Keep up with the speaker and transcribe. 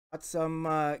Got some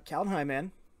Kaldheim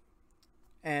in,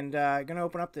 and gonna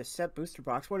open up this set booster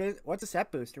box. What's a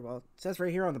set booster? Well, it says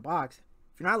right here on the box.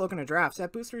 If you're not looking to draft,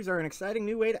 set boosters are an exciting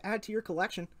new way to add to your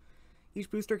collection.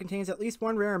 Each booster contains at least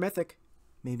one rare or mythic,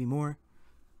 maybe more.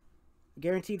 A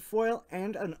guaranteed foil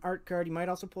and an art card. You might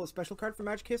also pull a special card from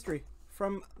Magic History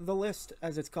from the list,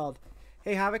 as it's called.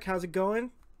 Hey Havoc, how's it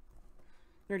going?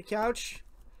 Nerdy Couch,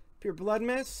 Pure Blood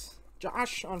Miss,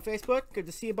 Josh on Facebook. Good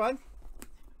to see you, bud.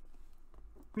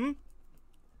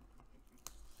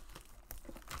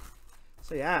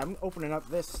 So yeah, I'm opening up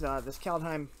this this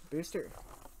Kaldheim booster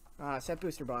set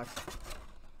booster box.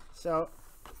 So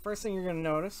first thing you're gonna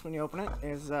notice when you open it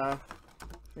is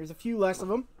there's a few less of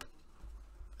them,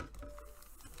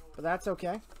 but that's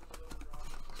okay.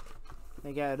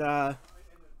 They get they're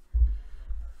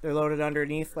loaded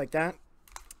underneath like that.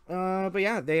 But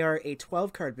yeah, they are a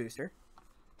 12 card booster.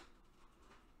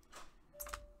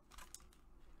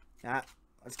 Yeah,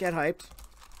 let's get hyped.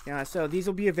 Yeah, so these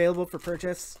will be available for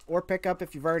purchase or pickup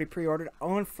if you've already pre-ordered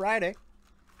on Friday.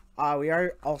 We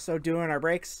are also doing our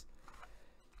breaks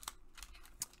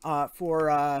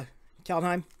for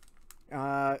Kaldheim.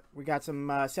 We got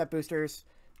some set boosters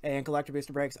and collector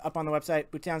booster breaks up on the website,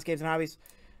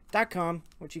 boottownscapesandhobbies.com,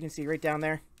 which you can see right down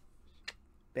there.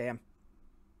 Bam.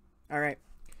 Alright,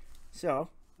 so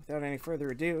without any further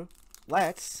ado,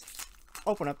 let's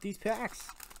open up these packs.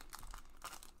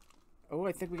 Oh,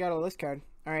 I think we got a list card.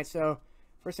 Alright, so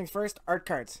first things first, art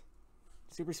cards.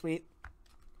 Super sweet.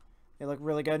 They look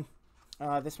really good.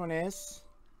 This one is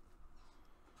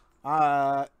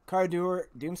Cardur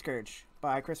Doomscourge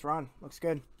by Chris Ron. Looks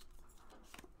good.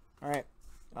 Alright,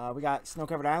 we got Snow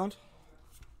Covered Island.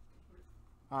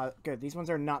 Good, these ones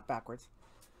are not backwards.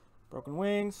 Broken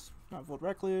Wings, Not Volt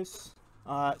Recluse.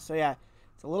 So yeah,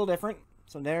 it's a little different.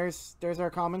 So there's our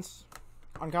commons.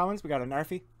 Uncommons, we got a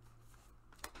Narfi.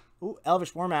 Ooh,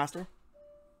 Elvish Warmaster.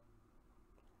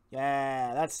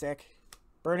 Yeah, that's sick.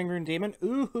 Burning Rune Demon.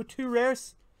 Ooh, 2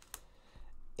 rares.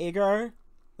 Agar,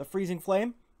 the Freezing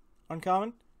Flame.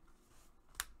 Uncommon.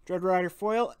 Dread Rider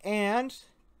Foil. And,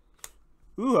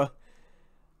 ooh, a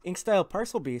Inkstyle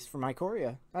Parcel Beast from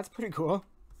Ikoria. That's pretty cool.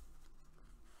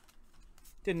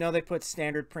 Didn't know they put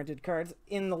standard printed cards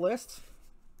in the list.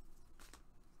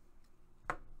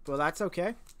 Well, that's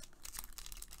okay.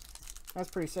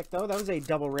 That's pretty sick though. That was a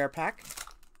double rare pack.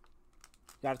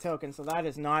 Got a token, so that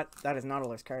is not a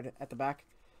list card at the back.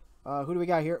 Who do we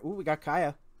got here? Ooh, we got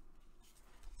Kaya.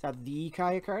 Is that the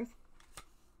Kaya card?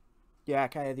 Yeah,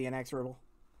 Kaya the Inexorable.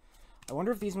 I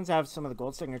wonder if these ones have some of the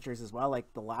gold signatures as well,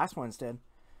 like the last ones did.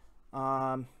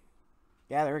 Yeah,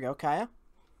 there we go, Kaya.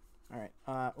 All right.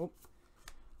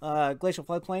 Glacial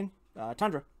Floodplain,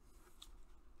 Tundra.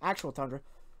 Actual Tundra.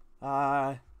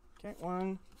 Okay,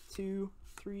 1, 2,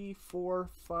 3, 4,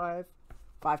 5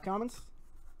 commons.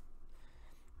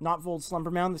 Not Vold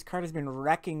Slumbermound. This card has been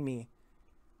wrecking me.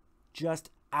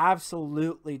 Just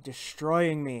absolutely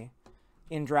destroying me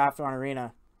in Draft on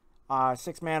Arena.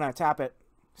 6 mana, tap it,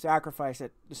 sacrifice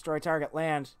it, destroy target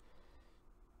land.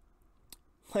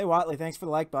 Play Watley, thanks for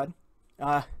the like, bud.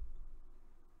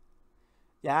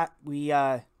 Yeah,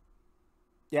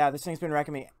 this thing's been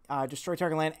wrecking me. Destroy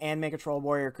target land and make a troll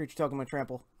warrior creature token with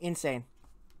trample. Insane.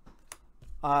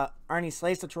 Arnie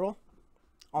slays the troll.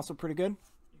 Also pretty good.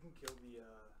 You can kill the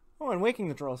Oh, and waking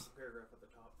the trolls. paragraph at the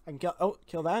top. I can kill. Oh,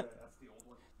 kill that. Yeah, that's the old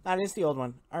one. That is the old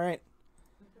one. All right.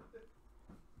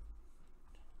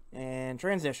 And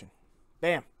transition.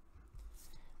 Bam.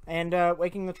 And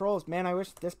waking the trolls. Man, I wish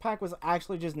this pack was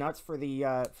actually just nuts for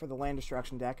the land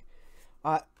destruction deck.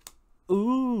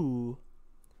 Ooh.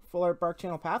 Full Art Bark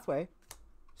Channel Pathway.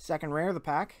 Second rare of the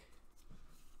pack.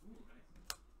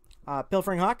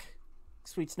 Pilfering Hawk.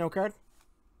 Sweet snow card.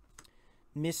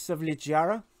 Mists of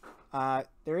Ligiara.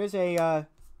 There is a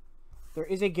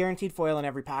guaranteed foil in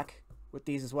every pack with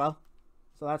these as well.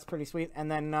 So that's pretty sweet. And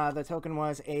then the token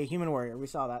was a Human Warrior. We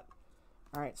saw that.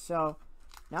 Alright, so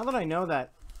now that I know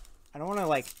that, I don't want to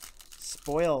like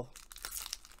spoil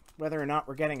whether or not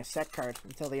we're getting a set card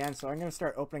until the end. So I'm going to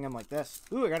start opening them like this.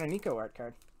 Ooh, I got a Nico art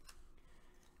card.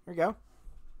 There we go.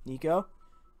 Nico.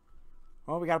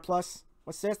 Oh, we got a plus.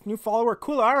 What's this? New follower,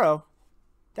 Kularo.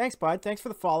 Thanks, bud. Thanks for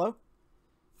the follow.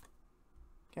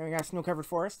 Okay, we got Snow Covered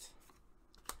Forest.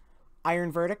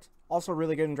 Iron Verdict. Also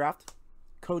really good in draft.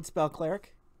 Code Spell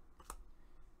Cleric.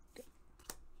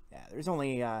 Yeah, there's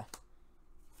only... There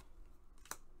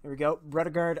we go.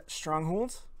 Redegard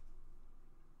Stronghold.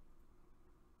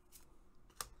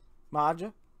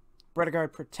 Maja.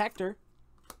 Redegard Protector.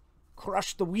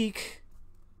 Crush the Weak.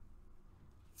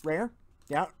 Rare.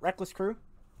 Yeah, Reckless Crew.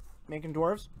 Making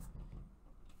dwarves.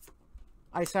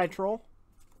 Eyeside Troll.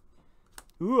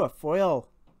 Ooh, a foil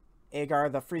Agar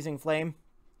the Freezing Flame,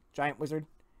 giant wizard.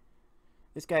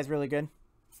 This guy's really good.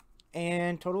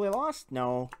 And totally lost?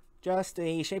 No, just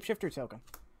a shapeshifter token.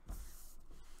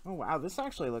 Oh wow, this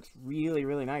actually looks really,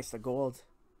 really nice. The gold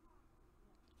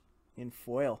in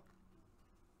foil.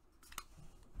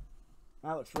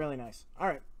 That looks really nice. All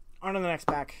right, on to the next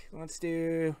pack. Let's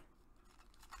do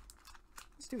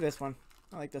this one.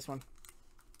 I like this one.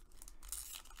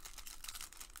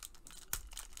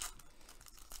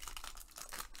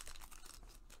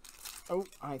 Oh,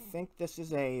 I think this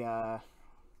is a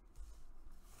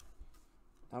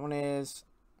that one is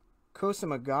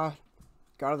Cosima, God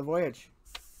of the Voyage.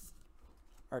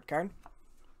 Art card.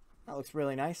 That looks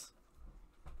really nice.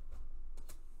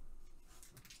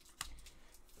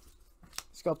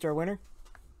 Sculptor winner.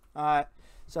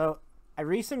 So I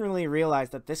recently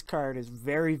realized that this card is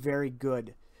very, very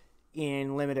good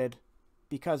in limited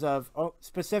because of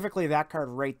specifically that card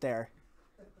right there.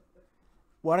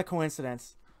 What a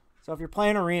coincidence. So if you're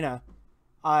playing Arena,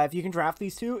 if you can draft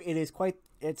these two, it is quite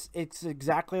it's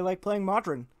exactly like playing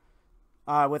Modern.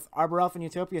 With Arbor Elf and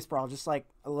Utopia Sprawl, just like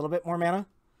a little bit more mana.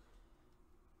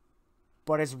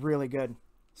 But it's really good.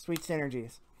 Sweet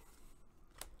synergies.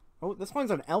 Oh, this one's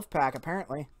an elf pack,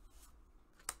 apparently.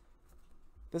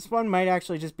 This one might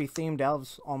actually just be themed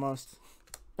elves, almost.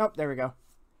 Oh, there we go.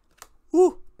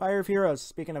 Woo! Pyre of Heroes.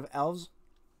 Speaking of elves,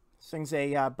 this thing's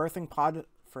a birthing pod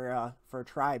for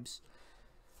tribes.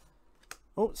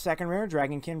 Oh, second rare,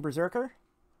 Dragonkin Berserker.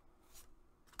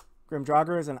 Grim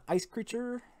Draugr is an ice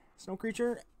creature, snow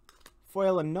creature.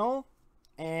 Foil and null.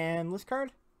 And list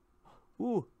card.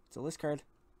 Ooh, it's a list card.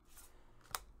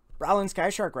 Bralin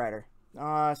Skyshark Rider.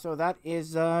 So that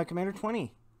is Commander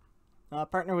 20.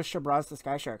 Partner with Shabraz the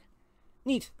Skyshark.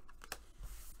 Neat.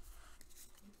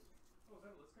 Oh, is that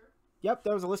a list card? Yep,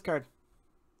 that was a list card.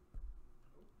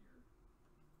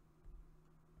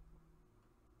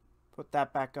 Put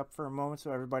that back up for a moment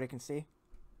so everybody can see.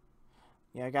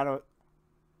 Yeah, I gotta...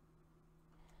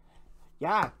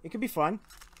 Yeah, it could be fun.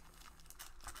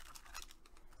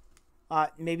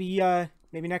 Maybe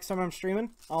next time I'm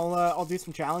streaming, I'll do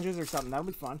some challenges or something. That'll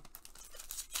be fun.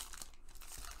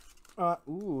 I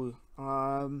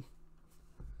don't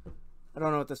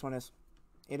know what this one is.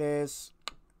 It is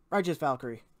Righteous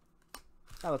Valkyrie.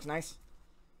 That looks nice.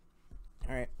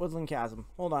 All right, Woodland Chasm.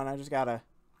 Hold on, I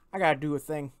gotta do a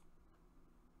thing.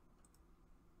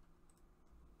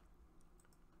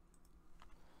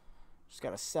 Just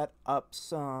gotta set up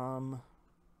some.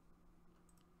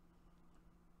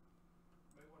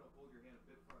 Might want to hold your hand a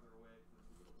bit farther away because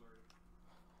it's a little blurry.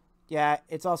 Yeah,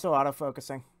 it's also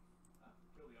autofocusing.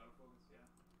 Kill the autofocus, yeah.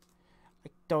 I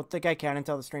don't think I can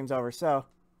until the stream's over, so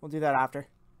we'll do that after.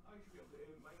 Oh, you should be able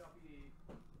to. It might not be.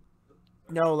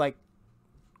 No, like,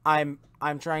 I'm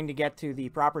trying to get to the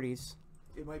properties.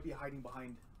 It might be hiding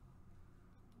behind.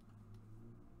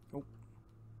 Oh.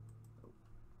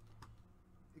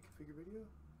 You configure video?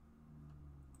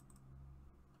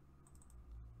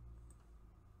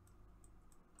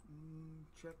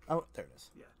 Check. Oh, there it is.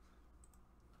 Yeah.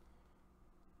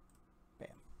 Bam.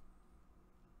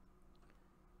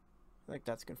 I think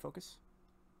that's good focus.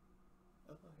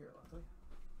 Here, I'll tell you.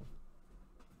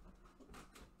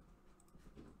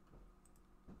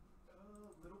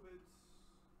 A little bit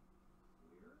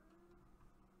clearer.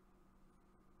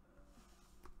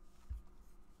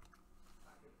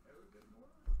 Back it out a bit more.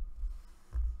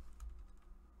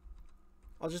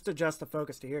 I'll just adjust the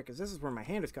focus to here because this is where my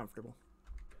hand is comfortable.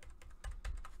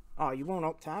 Oh, you won't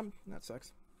alt tab? That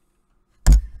sucks.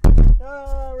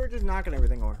 We're just knocking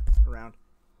everything around.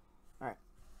 Alright.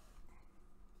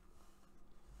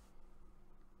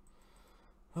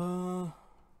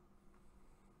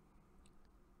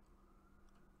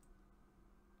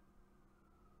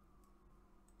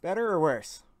 Better or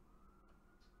worse?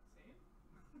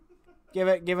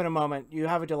 Same? Give it a moment. You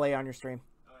have a delay on your stream.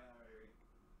 Oh, yeah, right.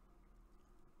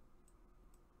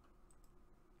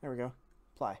 There we go.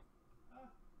 Apply.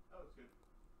 That was good.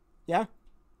 Yeah?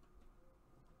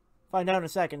 Find out in a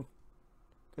second.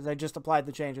 Because I just applied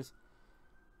the changes.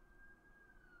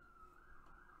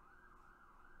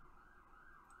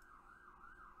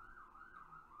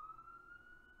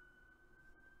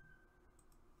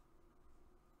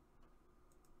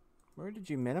 Where did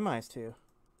you minimize to?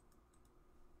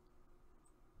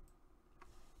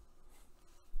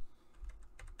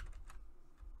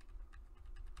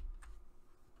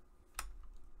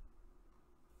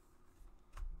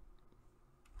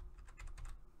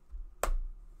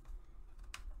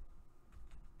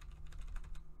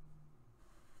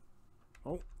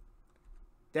 Oh,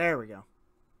 there we go.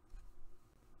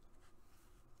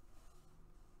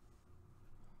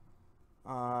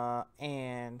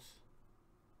 And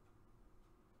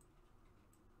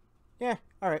Yeah,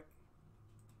 alright.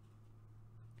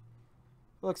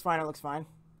 It looks fine, it looks fine.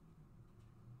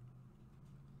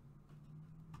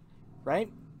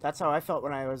 Right? That's how I felt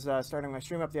when I was starting my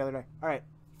stream up the other day. Alright,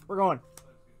 we're going.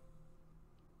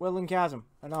 Woodland Chasm,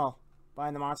 and all.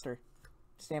 Bind the Monster.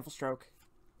 Stanful Stroke.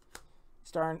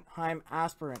 Starnheim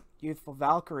Aspirant. Youthful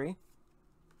Valkyrie.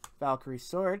 Valkyrie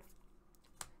Sword.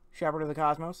 Shepherd of the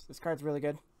Cosmos. This card's really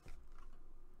good.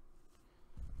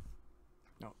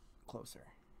 No, closer.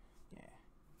 Yeah.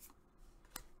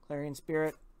 Clarion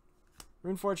Spirit.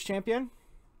 Runeforge Champion.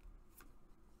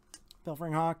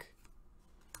 Pilfering Hawk.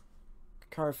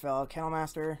 Carfell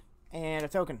Kennelmaster. And a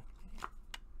token.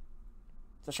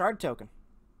 It's a shard token.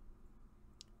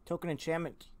 Token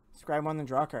enchantment. Scribe 1 then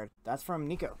draw a card. That's from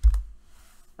Nico.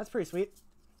 That's pretty sweet.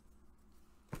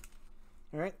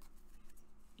 Alright.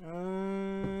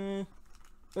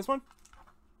 This one?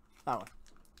 That one.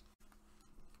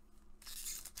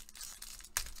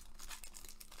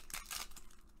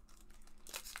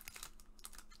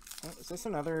 Oh, is this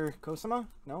another Cosima?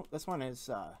 No, this one is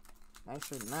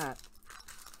nicer than that.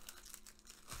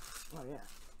 Oh yeah.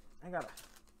 I got a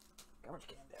garbage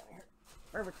can down here.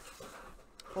 Perfect.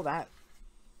 Pull that.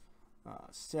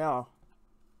 So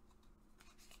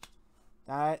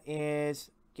that is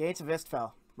Gates of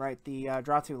Istfell. Right, the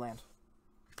draw 2 land.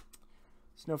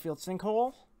 Snowfield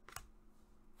Sinkhole.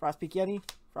 Frostpeak Yeti.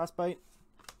 Frostbite.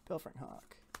 Pilfering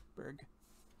Hawk. Berg.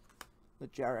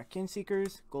 Lajara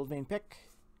Kinseekers. Goldvein Pick.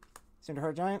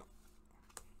 Cinderheart Giant.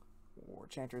 War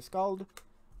Chanter Scald.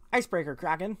 Icebreaker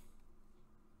Kraken.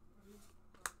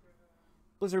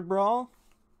 Blizzard Brawl.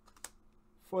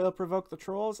 Foil Provoke the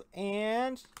Trolls.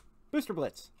 And Booster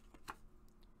Blitz.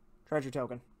 Treasure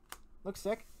Token. Looks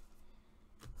sick.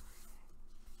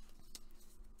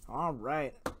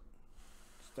 Alright.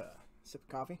 Just a sip of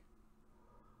coffee.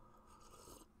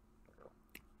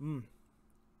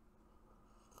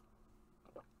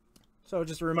 So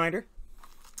just a reminder.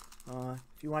 If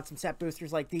you want some set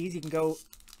boosters like these, you can go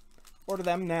order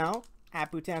them now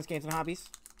at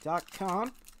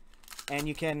bootownsgamesandhobbies.com. And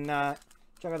you can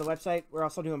check out the website. We're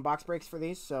also doing box breaks for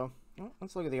these. So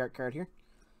let's look at the art card here.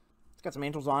 It's got some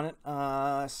angels on it.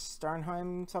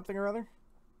 Starnheim something or other.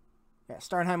 Yeah,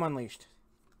 Starnheim Unleashed.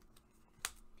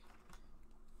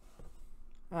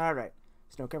 Alright.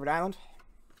 Snow-covered island.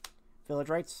 Village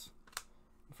Rites.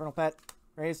 Infernal Pet.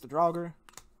 Raise the Draugr.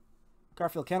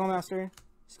 Garfield Kennelmaster.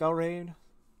 Skull Raid.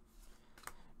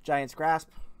 Giant's Grasp.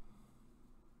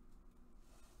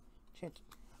 I've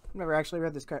never actually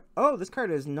read this card. Oh, this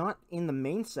card is not in the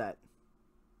main set.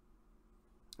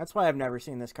 That's why I've never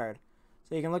seen this card.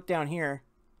 So you can look down here.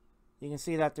 You can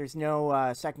see that there's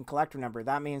no second collector number.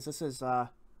 That means this is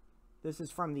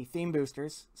from the theme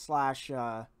boosters slash.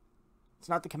 It's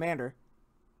not the commander.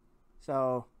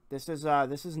 So this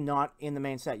is not in the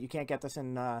main set. You can't get this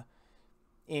in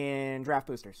draft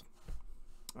boosters.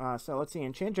 So let's see.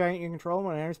 Enchant Giant you control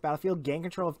when it enters battlefield. Gain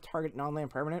control of target non-land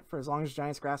permanent for as long as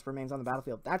Giant's Grasp remains on the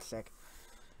battlefield. That's sick.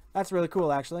 That's really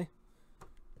cool, actually.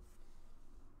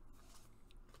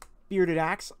 Bearded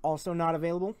Axe, also not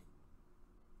available.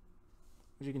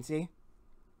 As you can see.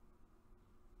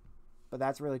 But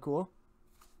that's really cool.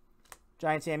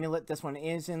 Giant's Amulet, this one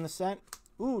is in the set.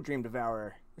 Ooh, Dream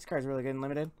Devourer. This card's really good and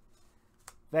limited.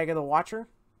 Vega the Watcher.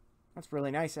 That's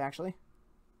really nice, actually.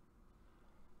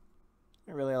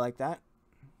 I really like that.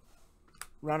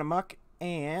 Run Amok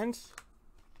and...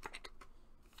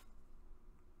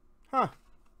 Huh.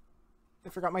 I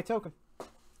forgot my token.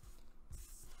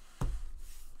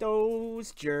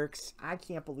 Those jerks. I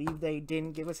can't believe they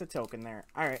didn't give us a token there.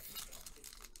 Alright.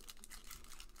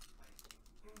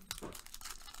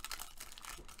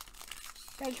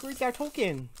 Guys, where's that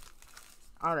token?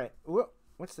 Alright.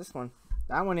 What's this one?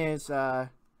 That one is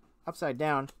upside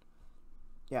down.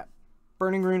 Yeah.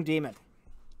 Burning Rune Demon.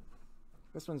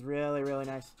 This one's really, really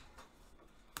nice.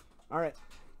 Alright.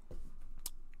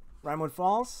 Rhymewood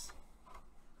Falls.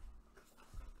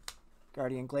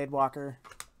 Guardian Gladewalker.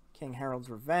 King Harold's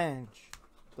Revenge.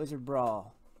 Blizzard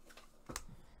Brawl.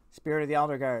 Spirit of the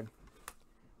Elder Guard.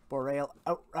 Boreal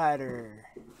Outrider.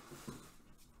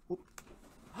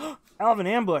 Elven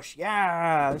Ambush.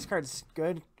 Yeah, this card's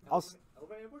good. Also,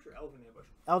 Elven Ambush or Elven Ambush?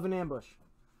 Elven Ambush.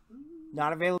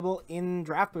 Not available in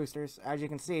draft boosters, as you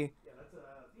can see. Yeah, that's a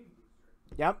theme booster.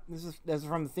 Yep, this is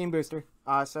from the theme booster.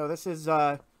 So this is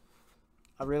a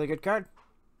really good card.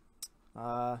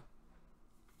 Oh,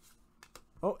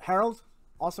 Harold,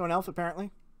 also an elf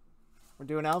apparently. We're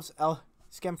doing elves.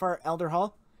 Skemfar Elder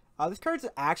Hall. This card's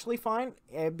actually fine.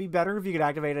 It'd be better if you could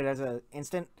activate it as an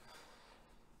instant.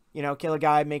 You know, kill a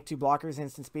guy, make 2 blockers,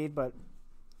 instant speed, but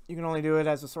you can only do it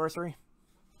as a sorcery.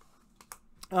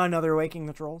 Another Awakening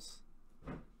the Trolls.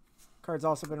 Card's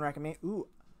also been recommended. Ooh,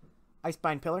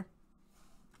 Icebind Pillar.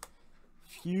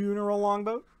 Funeral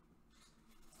Longboat.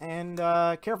 And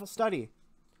Careful Study.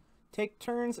 Take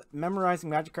turns memorizing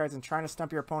magic cards and trying to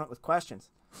stump your opponent with questions.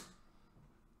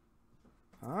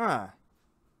 Ah.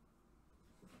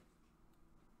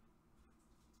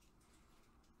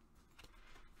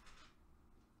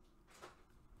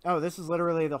 Oh, this is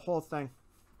literally the whole thing.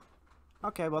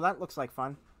 Okay, well that looks like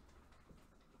fun.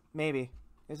 Maybe.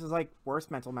 This is like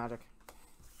worse mental magic.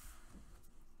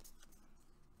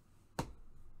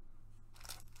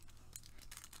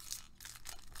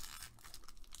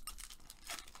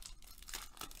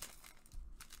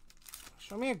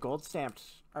 Show me a gold stamped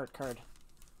art card.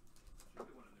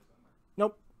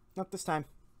 Nope, not this time.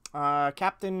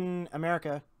 Captain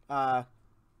America,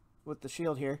 with the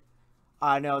shield here.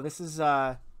 No, this is,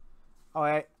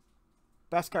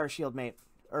 Beskar shield mate.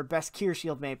 Or Beskir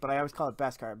shield mate, but I always call it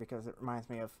Beskar because it reminds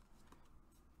me of,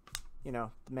 you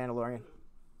know, the Mandalorian.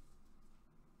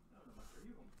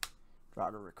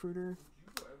 Draugr Recruiter.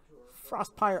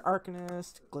 Frostpire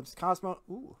Arcanist. Glimpse Cosmos.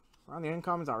 Ooh, we're on the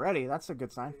uncommons already. That's a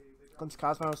good sign. Glimpse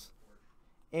Cosmos.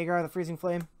 Agar the Freezing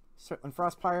Flame. Certain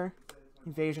Frostpire.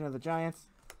 Invasion of the Giants.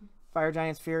 Fire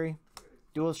Giant's Fury.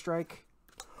 Dual Strike.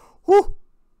 Whoo!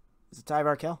 It's a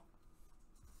Tyvar kill.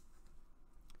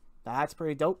 That's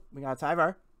pretty dope. We got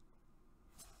Tyvar.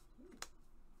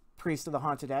 Priest of the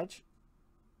Haunted Edge.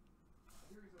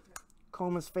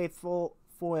 Coma's Faithful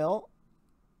Foil.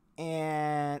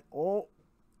 And, oh,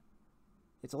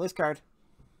 it's a list card.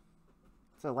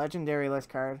 It's a legendary list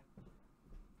card.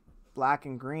 Black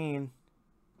and green.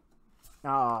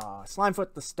 Oh,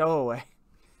 Slimefoot the Stowaway.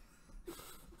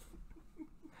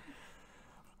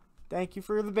 Thank you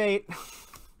for the bait.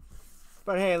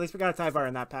 But hey, at least we got a Tyvar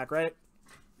in that pack, right?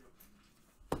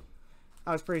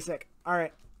 That was pretty sick.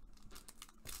 Alright.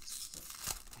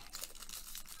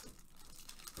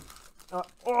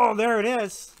 Oh, there it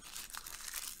is.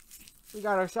 We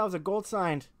got ourselves a gold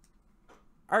signed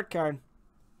art card.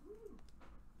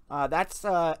 That's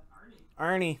Arnie.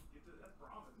 That's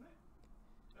Braum, isn't it?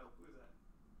 No, who is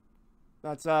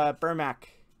that? That's Burmak.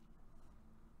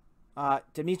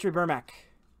 Dimitri Burmak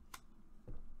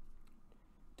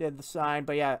did the sign,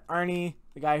 but yeah, Arnie,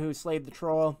 the guy who slayed the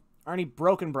troll. Arnie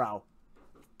Brokenbrow.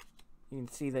 You can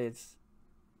see that he's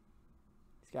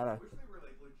got a. I wish they were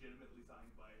like legitimately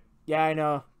signed by him. Yeah, I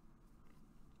know.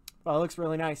 Well, it looks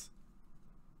really nice.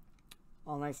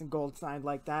 All nice and gold signed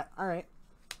like that. All right.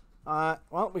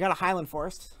 Well, we got a Highland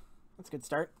Forest. That's a good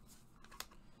start.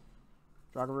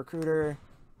 Draugr Recruiter.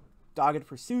 Dogged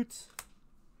Pursuit.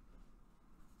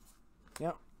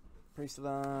 Yep. Priest of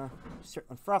the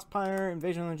Certain Frostpire.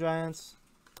 Invasion of the Giants.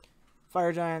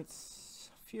 Fire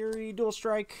Giants. Fury. Dual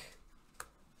Strike.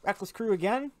 Reckless Crew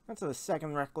again. That's the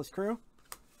second Reckless Crew.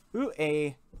 Ooh,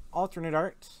 a alternate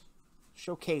art.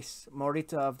 Showcase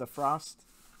Morita of the Frost.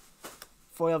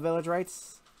 Foil Village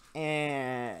Rites.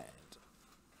 And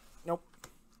nope.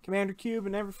 Commander Cube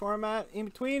in every format. In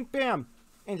between, bam!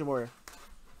 Angel Warrior.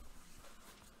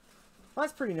 Well,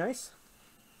 that's pretty nice.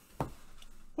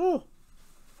 Ooh!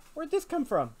 Where'd this come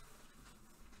from?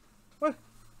 What?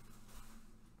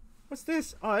 What's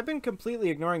this? Oh, I've been completely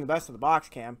ignoring the best of the box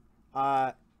cam.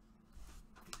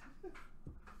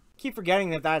 Keep forgetting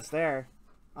that that's there.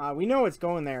 We know it's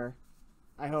going there.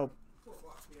 I hope.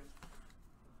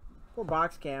 Poor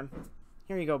box cam.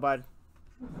 Here you go, bud.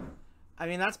 I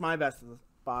mean, that's my best of the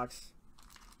box.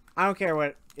 I don't care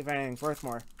what, if anything's worth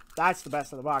more. That's the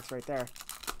best of the box right there.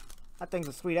 That thing's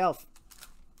a sweet elf.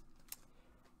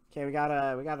 Okay, we got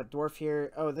a dwarf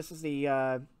here. Oh, this is the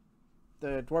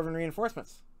dwarven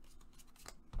reinforcements.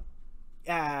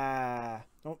 Yeah.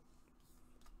 Nope.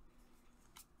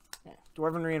 Yeah,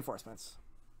 dwarven reinforcements.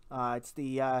 It's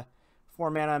the 4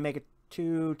 mana, make it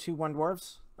 2/2/1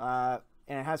 dwarves.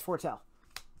 And it has foretell.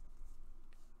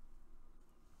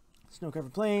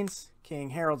 Snow-covered plains,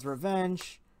 King Harold's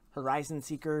Revenge, Horizon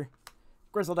Seeker,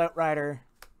 Grizzled Outrider,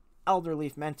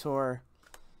 Elderleaf Mentor,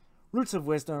 Roots of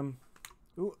Wisdom,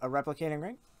 ooh, a replicating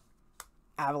ring,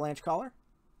 Avalanche Caller,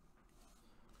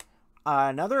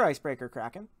 another Icebreaker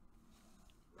Kraken,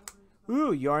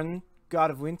 ooh, Yorn,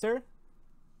 God of Winter,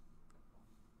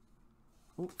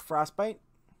 ooh, Frostbite,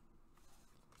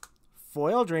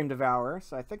 Foil Dream Devourer.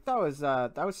 So I think that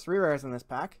was 3 rares in this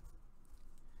pack.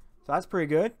 So that's pretty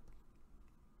good.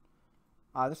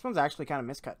 This one's actually kind of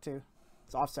miscut too.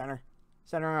 It's off center.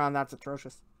 Centering on that's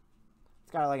atrocious.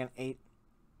 It's got like an 8.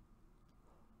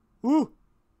 Ooh.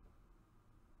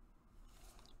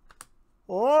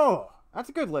 Oh, that's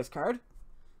a good list card.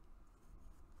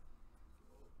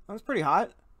 That's pretty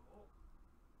hot.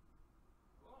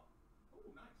 Oh,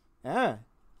 nice. Yeah.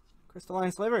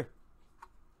 Crystalline Sliver.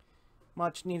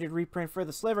 Much needed reprint for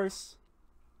the slivers.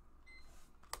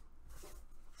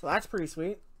 So that's pretty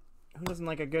sweet. Who doesn't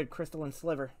like a good crystalline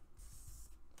sliver?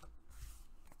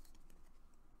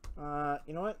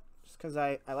 You know what? Just because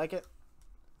I like it.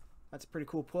 That's a pretty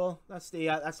cool pull. That's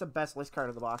the best list card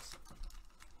of the box.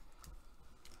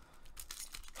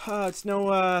 It's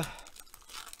no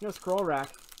scroll rack.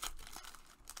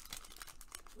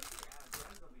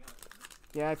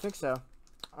 Yeah, I think so.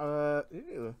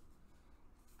 Ew.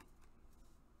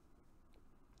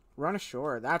 Run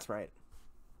ashore. That's right.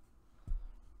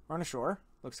 Run ashore.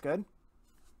 Looks good.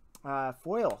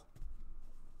 Foil.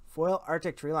 Foil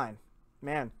Arctic Tree Line.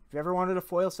 Man, if you ever wanted a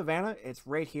foil Savannah, it's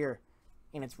right here.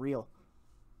 And it's real.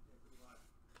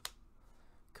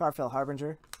 Carfell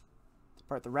Harbinger.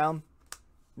 Depart the Realm.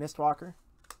 Mistwalker.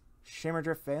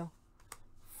 Shimmerdrift Veil.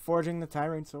 Forging the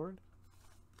Tyrant Sword.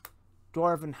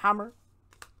 Dwarven Hammer.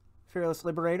 Fearless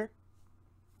Liberator.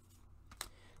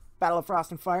 Battle of Frost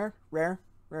and Fire. Rare.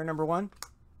 Rare number 1.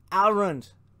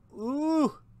 Alrund.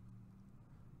 Ooh.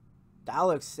 That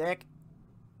looks sick.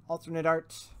 Alternate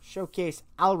art. Showcase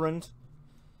Alrund.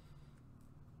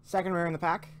 Second rare in the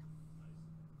pack.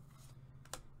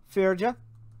 Furia.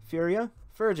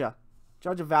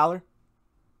 Judge of Valor.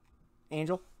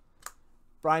 Angel.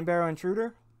 Brine Barrow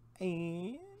Intruder.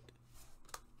 And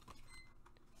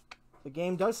the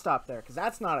game does stop there, because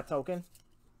that's not a token.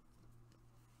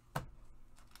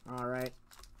 Alright.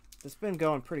 This has been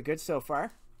going pretty good so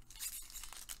far.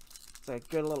 It's a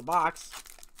good little box.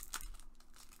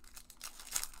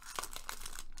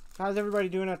 How's everybody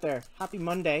doing out there? Happy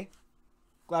Monday.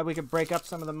 Glad we could break up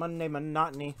some of the Monday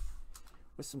monotony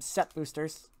with some set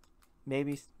boosters.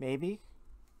 Maybe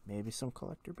some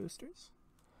collector boosters.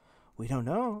 We don't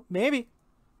know. Maybe.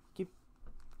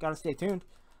 Gotta stay tuned.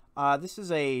 This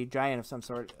is a giant of some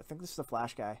sort. I think this is the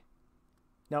Flash guy.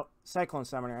 No, Cyclone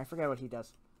Summoner. I forget what he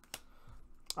does.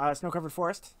 Snow-covered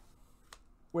Forest.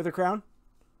 Wither Crown.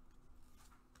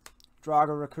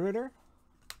 Drago Recruiter.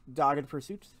 Dogged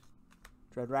Pursuit.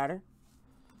 Dread Rider.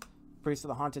 Priest of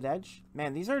the Haunted Edge.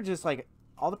 Man, these are just like,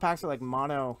 all the packs are like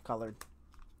mono-colored.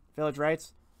 Village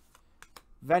Rites.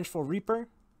 Vengeful Reaper.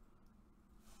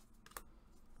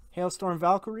 Hailstorm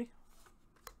Valkyrie.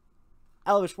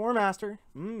 Elvish Warmaster.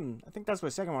 I think that's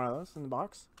the second one of those in the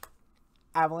box.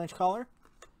 Avalanche Caller.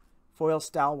 Foil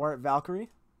Stalwart Valkyrie.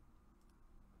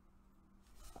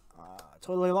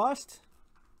 Totally Lost.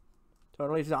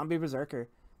 Totally Zombie Berserker.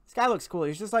 This guy looks cool.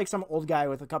 He's just like some old guy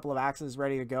with a couple of axes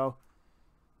ready to go.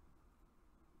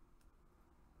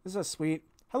 This is a sweet.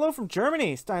 Hello from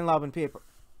Germany, Steinlauben Piper.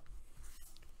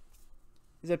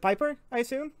 Is it Piper, I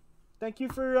assume? Thank you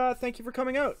for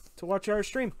coming out to watch our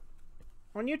stream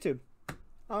on YouTube.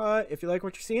 If you like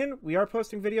what you're seeing, we are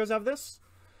posting videos of this.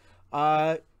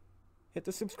 Hit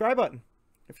the subscribe button.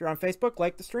 If you're on Facebook,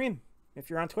 like the stream. If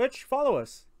you're on Twitch, follow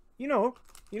us. You know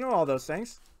all those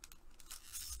things.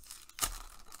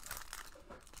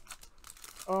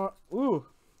 Ooh,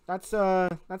 that's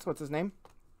what's his name?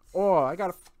 Oh, I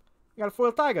got a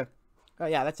foil Taiga.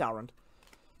 Yeah, that's Alrund.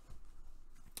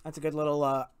 That's a good little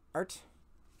art.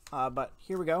 But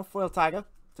here we go. Foil Taiga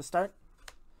to start.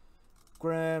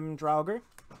 Grim Draugr.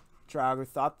 Draugr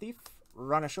Thought Thief.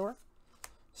 Run Ashore.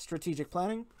 Strategic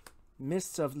Planning.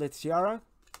 Mists of Litziara.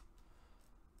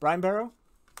 Brine Barrow.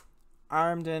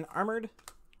 Armed and Armored.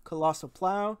 Colossal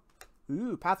Plow.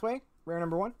 Ooh, Pathway. Rare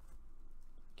number 1.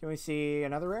 Can we see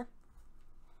another rare?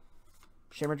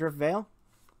 Shimmerdrift Veil.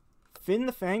 Finn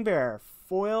the Fangbearer.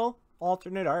 Foil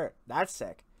alternate art. That's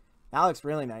sick. That looks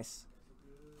really nice.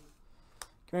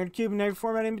 Commander Cube and every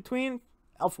format in between.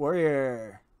 Elf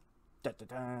Warrior. Da, da,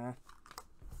 da.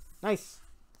 Nice.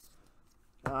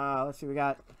 Let's see. We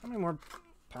got, how many more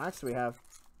packs do we have?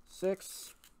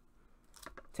 6,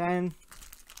 10,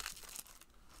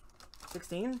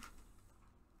 16.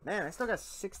 Man, I still got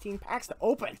 16 packs to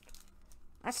open.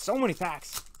 That's so many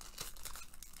packs.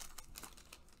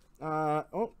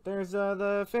 Oh, there's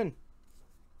the Finn.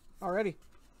 Already.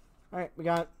 Alright, we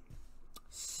got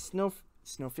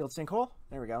Snowfield Sinkhole.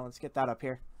 There we go. Let's get that up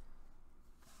here.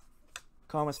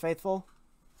 Coma's Faithful.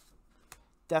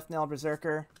 Deathnell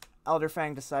Berserker.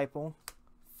 Elderfang Disciple.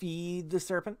 Feed the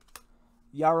Serpent.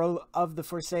 Jarl of the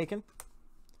Forsaken.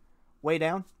 Way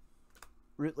Down.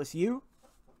 Rootless You.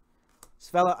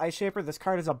 Svella Ice Shaper. This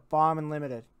card is a bomb and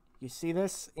limited. You see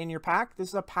this in your pack? This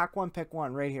is a pack 1, pick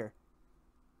 1 right here.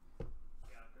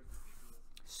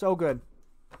 So good.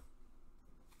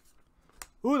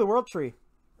 Ooh, the World Tree.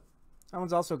 That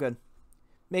one's also good.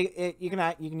 Make it, you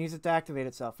can use it to activate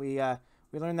itself. We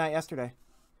learned that yesterday.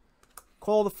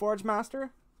 Cole the Forge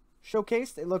Master.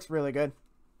 Showcased. It looks really good.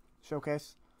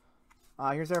 Showcase.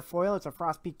 Here's our foil. It's a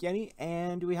Frost Peak Yeti.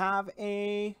 And do we have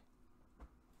a...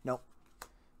 Nope.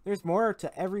 There's more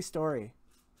to every story.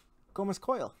 Coma's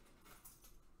Coil.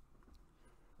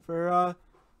 For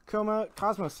Coma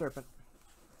Cosmos Serpent.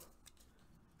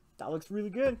 That looks really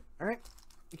good. Alright,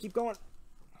 we keep going.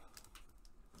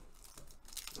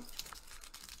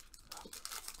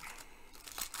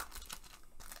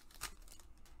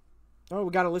 Oh,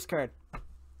 we got a list card.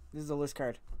 This is a list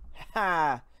card.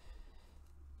 Ha!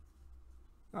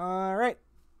 Alright.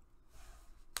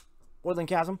 Woodland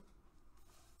Chasm.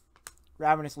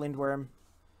 Ravenous Lindworm.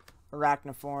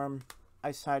 Arachniform.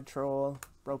 Ice Tide Troll.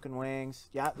 Broken Wings.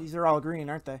 Yeah, these are all green,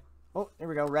 aren't they? Oh, there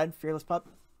we go. Red. Fearless Pup.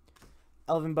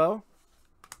 Elven Bow.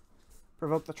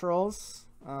 Provoke the Trolls.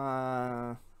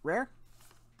 Rare?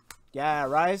 Yeah,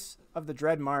 Rise of the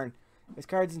Dread Marn. This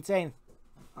card's insane.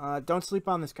 Don't sleep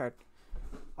on this card.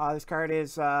 This card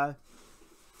is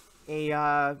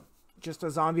just a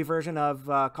zombie version of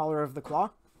Caller of the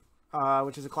Claw,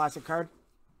 which is a classic card.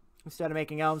 Instead of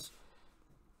making elves,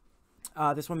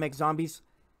 this one makes zombies,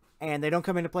 and they don't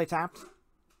come into play tapped.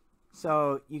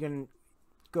 So you can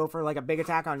go for like a big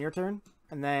attack on your turn,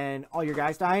 and then all your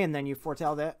guys die, and then you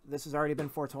foretell that this has already been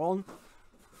foretold,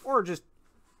 or just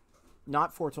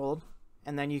not foretold,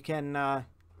 and then you can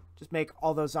just make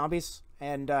all those zombies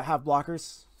and have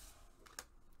blockers.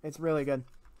 It's really good.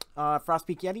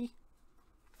 Frostpeak Yeti.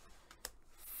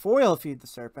 Foil Feed the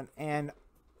Serpent. And,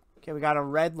 okay, we got a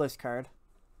red list card.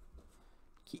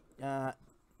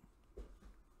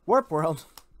 Warp World.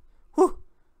 Whew.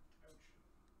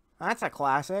 That's a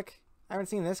classic. I haven't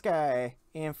seen this guy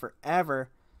in forever.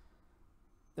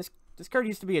 This card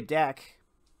used to be a deck.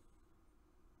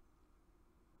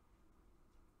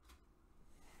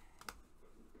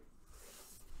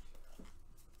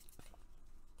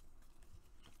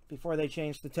 Before they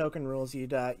changed the token rules,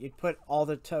 you'd put all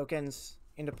the tokens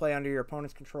into play under your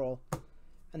opponent's control,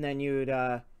 and then you'd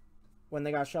when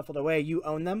they got shuffled away, you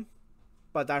own them.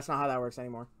 But that's not how that works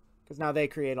anymore, because now they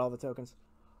create all the tokens.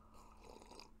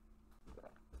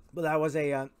 But that was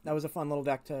a fun little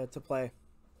deck to play.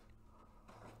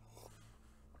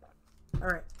 All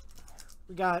right,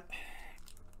 we got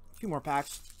a few more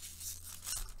packs.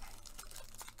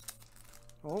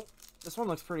 Oh, this one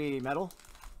looks pretty metal.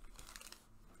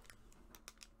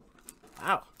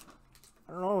 Wow.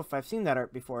 I don't know if I've seen that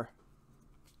art before.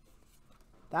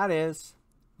 That is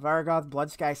Vargoth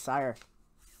Bloodsky Sire.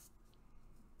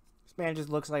 This man just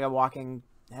looks like a walking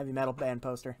heavy metal band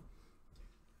poster.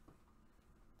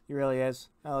 He really is.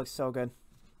 That looks so good.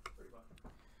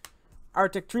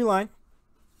 Arctic Treeline.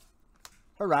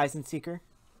 Horizon Seeker.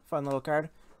 Fun little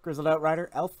card. Grizzled Outrider.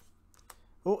 Elf.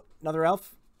 Oh, another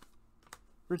elf.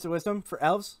 Roots of Wisdom for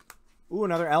elves. Ooh,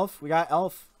 another elf. We got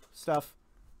elf stuff.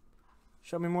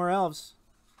 Show me more elves.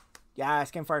 Yeah,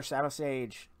 Skinfire Shadow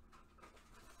Sage.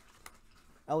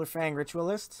 Elder Fang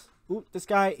Ritualist. Ooh, this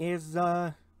guy is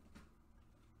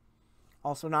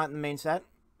also not in the main set.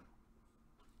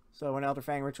 So when Elder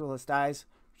Fang Ritualist dies,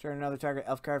 return another target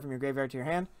elf card from your graveyard to your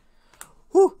hand.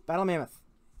 Whew! Battle Mammoth.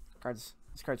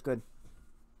 This card's good.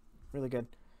 Really good.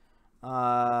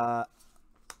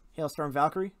 Hailstorm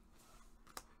Valkyrie.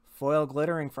 Foil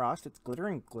Glittering Frost. It's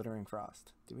Glittering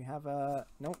Frost. Do we have a...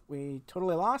 Nope, we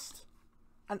totally lost.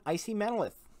 An Icy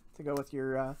Manolith to go with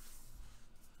your...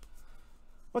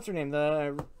 what's her name?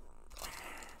 The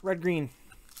red-green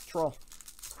troll.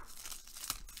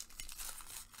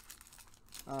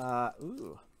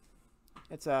 Ooh.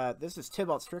 It's this is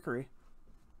Tybalt's Trickery.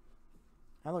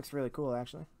 That looks really cool,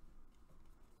 actually.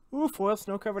 Ooh, foil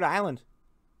Snow-Covered Island.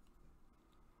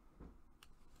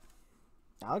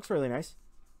 That looks really nice.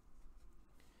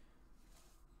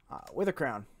 Wither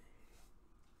Crown.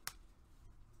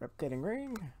 Replicating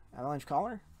Ring. Avalanche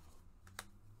Collar.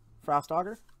 Frost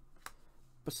Augur.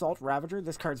 Basalt Ravager.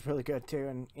 This card's really good,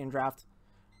 too, in draft.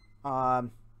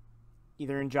 Either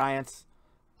in Giants.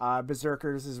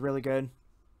 Berserkers is really good.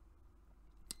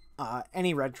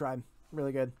 Any red tribe.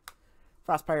 Really good.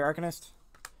 Frostpire Arcanist.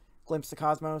 Glimpse the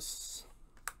Cosmos.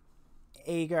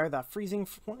 Agar the Freezing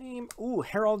Flame. Ooh,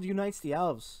 Herald Unites the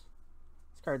Elves.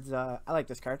 This card's, I like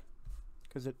this card.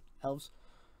 Because it elves.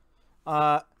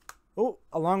 Oh,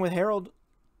 along with Herald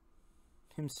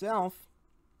himself.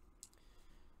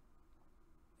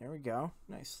 There we go.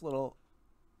 Nice little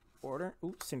order.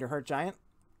 Ooh, Cinderheart Giant.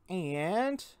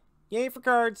 And yay for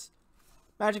cards.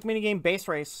 Magic minigame base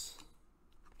race.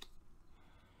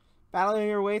 Battle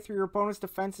your way through your opponent's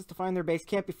defenses to find their base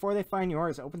camp before they find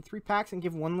yours. Open 3 packs and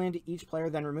give 1 land to each player.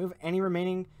 Then remove any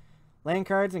remaining land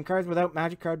cards and cards without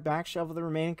magic card back. Shuffle the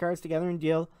remaining cards together and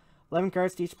deal 11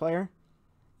 cards to each player.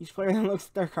 Each player then looks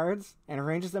at their cards and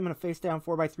arranges them in a face-down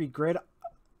 4x3 grid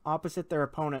opposite their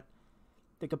opponent.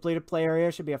 The completed play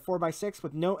area should be a 4x6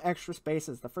 with no extra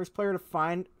spaces. The first player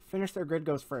to finish their grid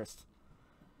goes first.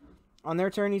 On their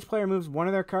turn, each player moves one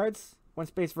of their cards, one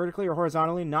space vertically or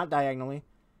horizontally, not diagonally,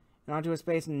 and onto a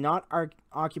space not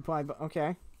occupied. But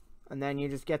okay, and then you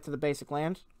just get to the basic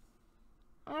land.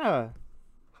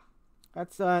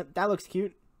 That's that looks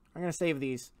cute. I'm gonna save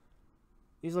these.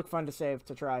 These look fun to save,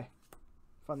 to try.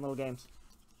 Fun little games.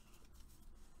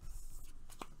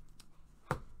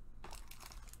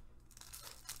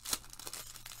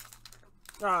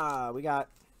 We got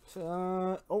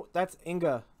oh, that's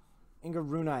Inga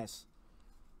Rune Eyes.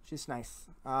 She's nice.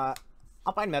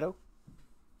 Alpine Meadow,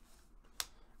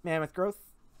 Mammoth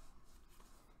Growth,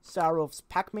 Sourwolf's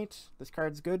Packmate. This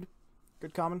card's good.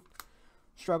 Good common.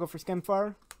 Struggle for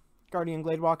Skemfar, Guardian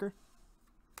Gladewalker,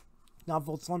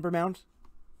 Knobvolt Slumbermound,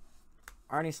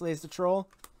 Arnie Slays the Troll,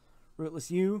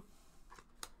 Rootless Yew,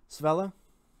 Svella,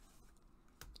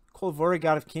 Kolvori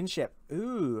God of Kinship.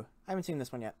 Ooh, I haven't seen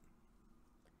this one yet.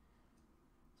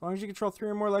 As long as you control 3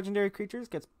 or more legendary creatures,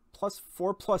 gets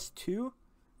 +4/+2.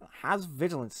 Has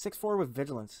Vigilance. 6/4 with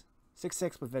Vigilance.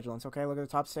 6/6 with Vigilance. Okay, look at the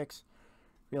top 6.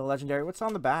 Real legendary. What's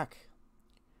on the back?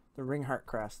 The Ringheart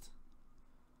Crest.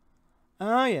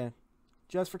 Oh, yeah.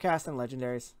 Just for casting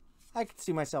legendaries. I could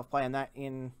see myself playing that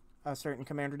in a certain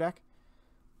commander deck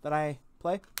that I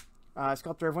play.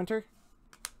 Sculptor of Winter.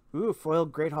 Ooh,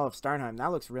 foiled Great Hall of Starnheim.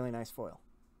 That looks really nice foil.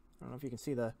 I don't know if you can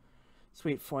see the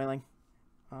sweet foiling.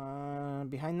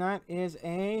 Behind that is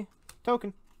a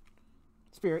token.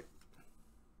 Spirit.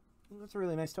 That's a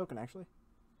really nice token, actually.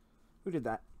 Who did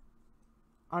that?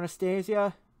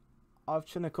 Anastasia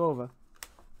Ovchinnikova.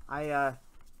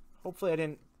 Hopefully I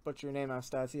didn't butcher your name,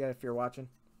 Anastasia, if you're watching.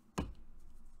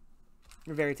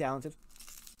 You're very talented.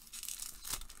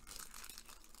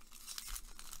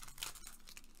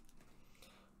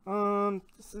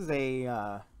 This is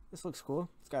a, this looks cool.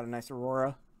 It's got a nice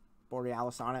Aurora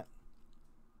Borealis on it.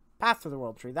 Path to the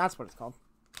World Tree, that's what it's called.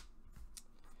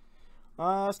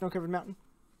 Snow-covered mountain.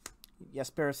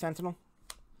 Yespera Sentinel.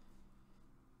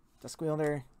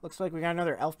 Duskwielder. Looks like we got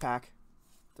another elf pack.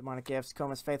 Demonic Gifts,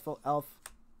 Coma's Faithful, Elf.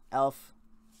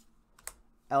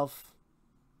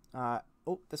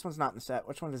 Oh, this one's not in the set.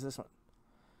 Which one is this one?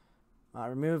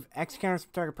 Remove X counters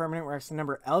from target permanent where X is the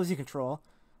number of elves you control.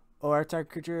 Or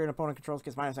target creature an opponent controls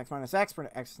gets -X for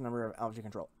X number of elves you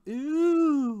control.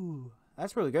 Ooh,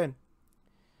 that's really good.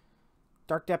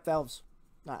 Dark Depth Elves.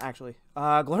 Not actually.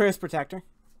 Glorious Protector.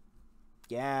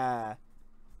 Yeah.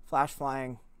 Flash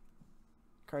Flying.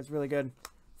 Card's really good.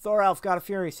 Thor Elf, God of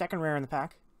Fury. Second rare in the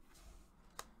pack.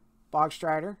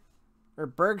 Bogstrider. Or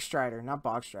Bergstrider. Not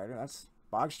Bogstrider. That's...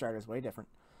 Bogstrider is way different.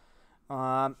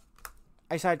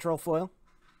 Ice-Eyed Troll Foil.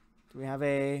 Do we have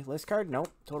a list card? Nope.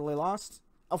 Totally lost.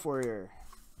 Elf Warrior.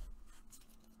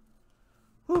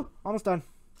 Whew. Almost done.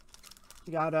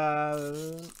 We got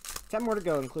 10 more to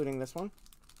go, including this one.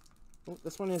 Oh,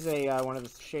 this one is a one of the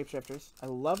shapeshifters. I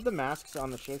love the masks on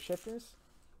the shapeshifters,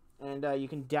 and you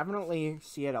can definitely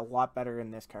see it a lot better in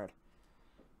this card,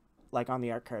 like on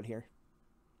the art card here.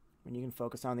 When you can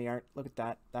focus on the art, look at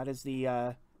that. That is the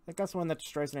I think that's the one that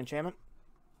destroys an enchantment.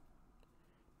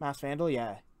 Mass Vandal,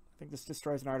 yeah. I think this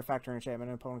destroys an artifact or enchantment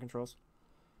an opponent controls.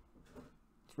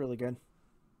 It's really good.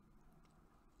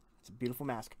 It's a beautiful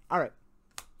mask. All right.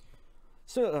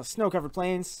 So snow-covered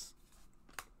plains.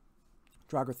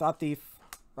 Draugr Thought Thief,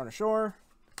 Run Ashore,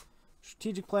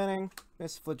 Strategic Planning,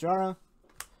 Miss Flajara,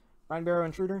 Rhinebarrow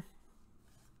Intruder,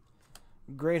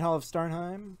 Great Hall of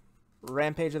Starnheim,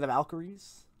 Rampage of the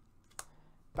Valkyries,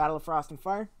 Battle of Frost and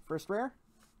Fire, first rare.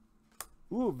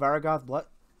 Ooh, Varagoth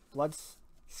Blood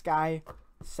Sky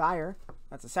Sire,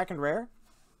 that's a second rare.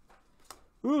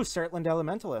 Ooh, Surtland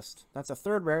Elementalist, that's a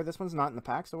third rare. This one's not in the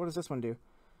pack, so what does this one do?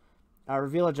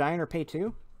 Reveal a Giant or pay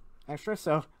 2 extra,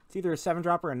 so it's either a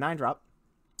 7-drop or a 9-drop.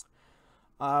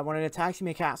 When it attacks, you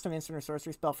may cast an instant or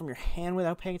sorcery spell from your hand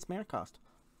without paying its mana cost.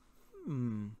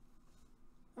 That'd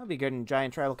be good in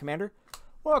Giant Tribal Commander.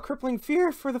 Oh, Crippling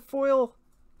Fear for the foil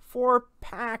 4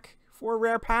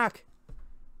 rare pack.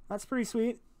 That's pretty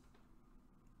sweet.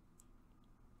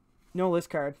 No list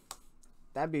card.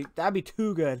 That'd be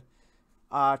too good.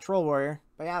 Troll Warrior.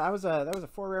 But yeah, that was a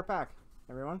 4 rare pack,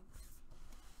 everyone.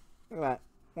 Look at that.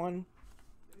 1,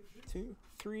 2,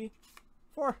 3,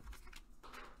 4.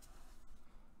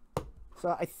 So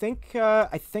I think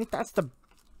that's the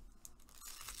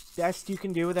best you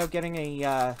can do without getting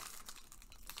a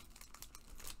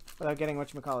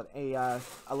whatchamacallit,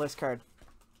 a list card.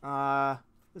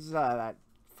 This is that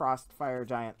Frost Fire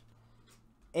Giant.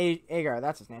 Agar,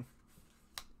 that's his name.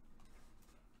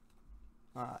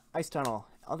 Ice Tunnel,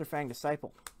 Elderfang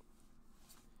Disciple.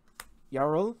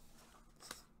 Yarul,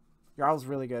 Jarl's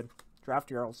really good. Draft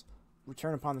Jarls.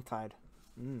 Return upon the tide.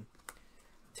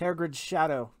 Tergrid's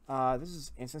Shadow. This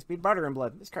is instant speed butter and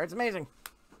blood. This card's amazing.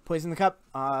 Poison the Cup.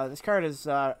 This card is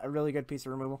a really good piece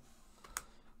of removal.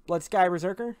 Blood Sky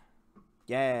Berserker.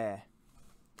 Yeah.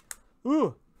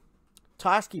 Ooh.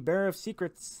 Toski, Bearer of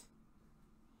Secrets.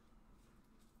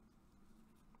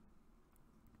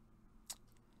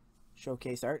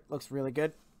 Showcase art. Looks really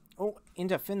good. Oh,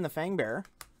 into Finn the Fangbearer.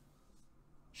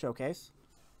 Showcase.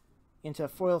 Into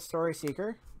Foil Story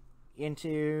Seeker.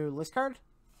 Into list card.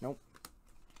 Nope.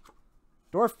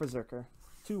 Dwarf Berserker.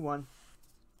 2-1.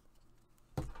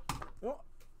 Oh.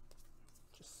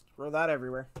 Just throw that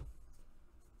everywhere.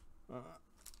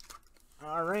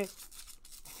 Alright.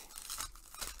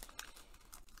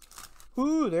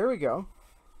 Ooh, there we go.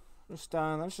 That's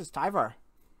just Tyvar.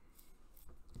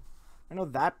 I know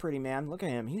that pretty man. Look at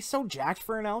him. He's so jacked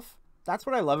for an elf. That's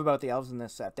what I love about the elves in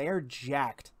this set. They are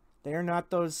jacked. They are not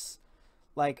those,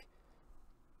 like,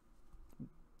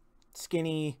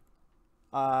 skinny,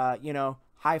 you know,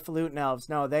 highfalutin elves.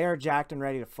 No, they are jacked and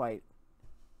ready to fight.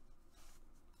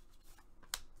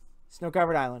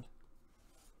 Snow-covered island.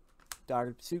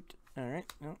 Dogged pursuit.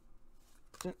 Alright. No.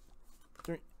 2,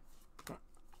 3.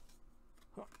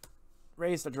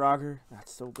 Raise the Draugr.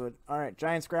 That's so good. Alright,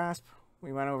 Giant's Grasp.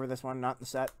 We went over this one, not in the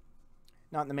set.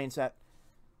 Not in the main set.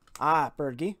 Ah,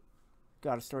 Birdgie.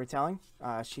 God of Storytelling.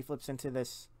 She flips into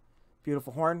this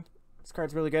beautiful horn. This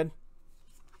card's really good.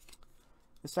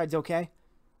 This side's okay.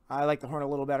 I like the horn a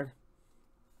little better.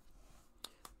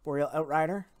 Boreal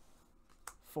Outrider.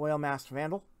 Foil Masked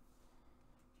Vandal.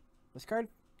 List card.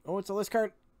 Oh, it's a list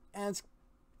card. And it's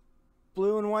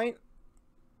blue and white.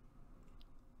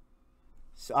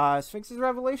 Sphinx's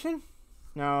Revelation?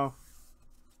 No.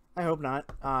 I hope not.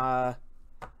 I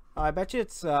bet you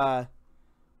it's, what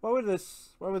would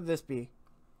this be?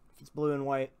 If it's blue and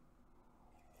white.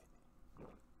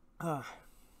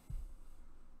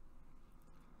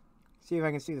 See if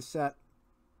I can see the set.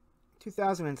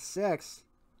 2006.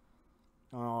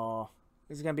 Oh,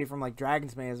 this is gonna be from like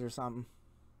Dragon's Maze or something.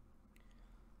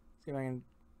 See if I can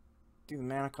do the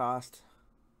mana cost.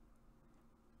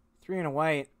 3 and a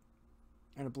white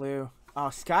and a blue. Oh,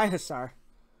 Sky Hussar.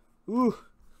 Ooh.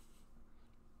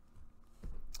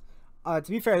 To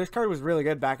be fair, this card was really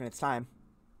good back in its time.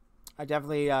 I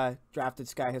definitely drafted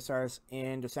Sky Hussars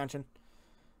in Dissension.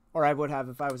 Or I would have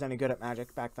if I was any good at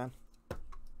Magic back then.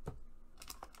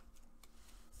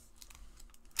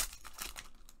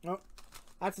 Oh,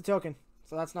 that's a token.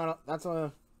 So that's not a, that's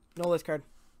a no list card.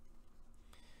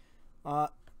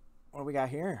 What do we got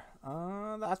here?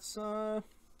 That's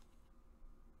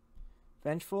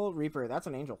Vengeful Reaper. That's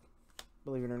an angel,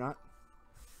 believe it or not.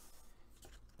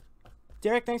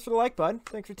 Derek, thanks for the like, bud.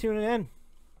 Thanks for tuning in.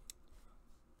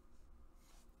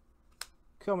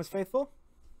 Coma's Faithful.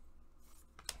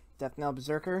 Death Knell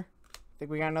Berserker. I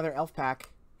think we got another elf pack.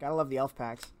 Gotta love the elf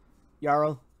packs.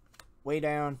 Jarl. Way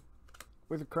Down.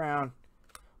 Withered Crown.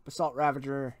 Basalt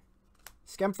Ravager.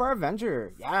 Skemfar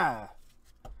Avenger. Yeah.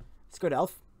 It's good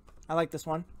elf. I like this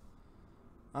one.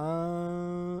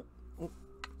 Yeah,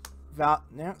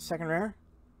 second rare.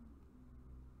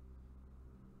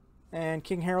 And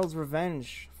King Harold's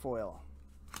Revenge foil.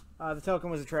 The token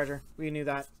was a treasure. We knew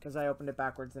that because I opened it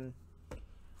backwards and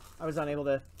I was unable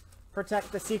to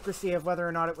protect the secrecy of whether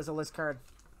or not it was a list card.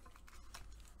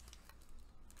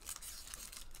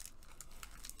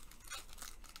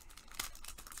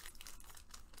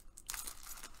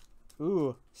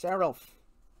 Ooh, Seraph.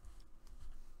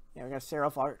 Yeah, we got a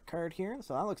Seraph art card here,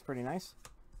 so that looks pretty nice.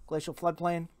 Glacial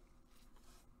Floodplain.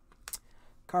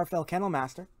 Carfell Kennel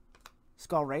Master.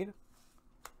 Skull Raid.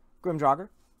 Grim Draugr.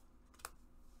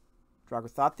 Draugr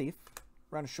Thought Thief.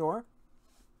 Run Ashore.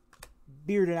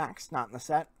 Bearded Axe, not in the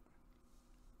set.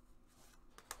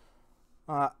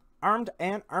 Armed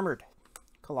and Armored.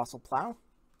 Colossal Plow.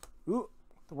 Ooh,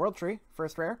 the World Tree,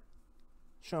 first rare.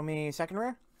 Show me second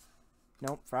rare.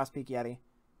 Nope, Frostpeak Yeti.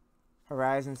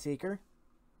 Horizon Seeker.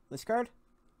 List card?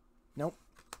 Nope.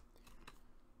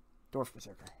 Dwarf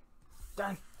Berserker.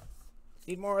 Done.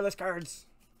 Need more list cards.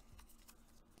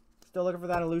 Still looking for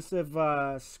that elusive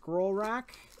scroll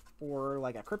rack, or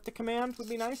like a cryptic command would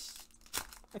be nice,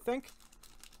 I think.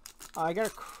 We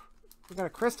got a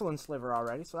crystalline sliver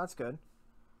already, so that's good.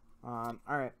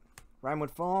 Alright.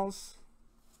 Rhymewood Falls.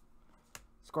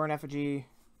 Scorn Effigy.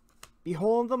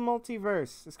 Behold the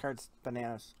Multiverse. This card's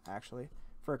bananas, actually.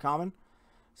 For a common.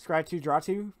 Scry 2, draw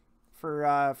 2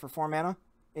 for 4 mana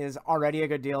is already a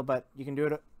good deal, but you can do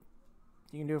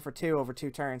it for 2 over 2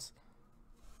 turns.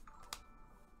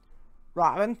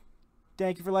 Robin,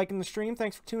 thank you for liking the stream.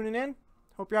 Thanks for tuning in.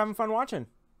 Hope you're having fun watching.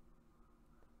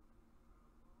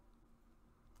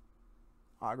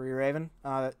 Augury Raven.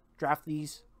 Draft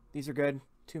these. These are good.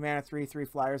 2 mana, 3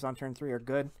 flyers on turn 3 are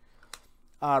good.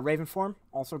 Raven Form,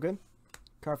 also good.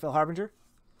 Carfell Harbinger.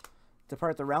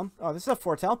 Depart the Realm. Oh, this is a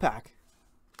Foretell pack.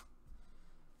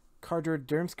 Cardor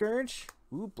Durmscourge.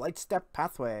 Ooh, Blightstep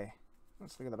Pathway.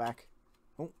 Let's look at the back.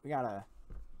 Oh, we got a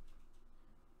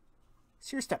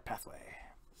Sear Step Pathway.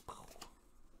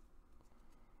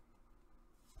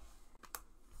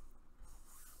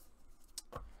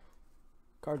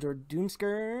 Cardor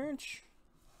Doomscourge.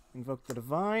 Invoke the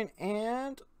Divine,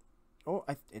 and oh,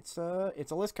 it's a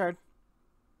list card.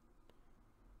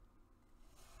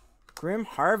 Grim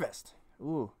Harvest.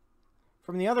 Ooh,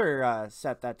 from the other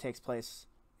set that takes place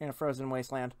in a frozen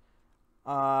wasteland.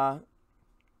 Cold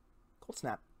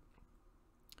Snap.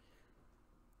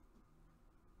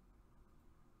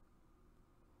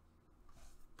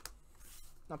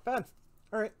 Not bad.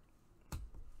 All right.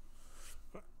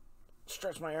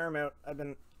 Stretch my arm out. I've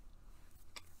been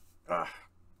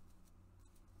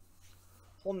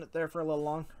holding it there for a little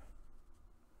long.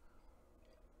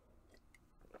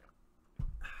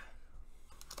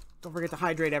 Don't forget to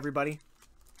hydrate, everybody.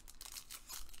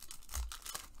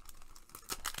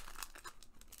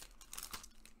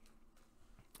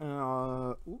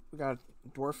 Ooh, we got a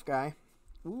dwarf guy.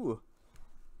 Ooh.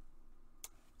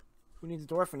 Who needs a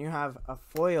dwarf when you have a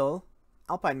foil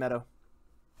Alpine Meadow?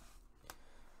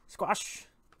 Squash.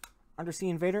 Undersea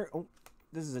Invader. Oh,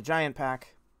 this is a giant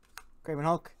pack. Craven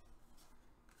Hulk.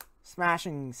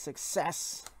 Smashing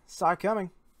Success. Saw it coming.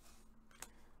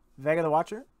 Vega the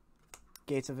Watcher.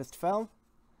 Gates of Istfell.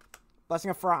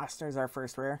 Blessing of Frost. There's our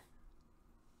first rare.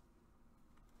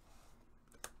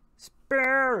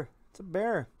 Spear. It's a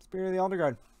bear. Spear of the Elder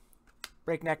Guard.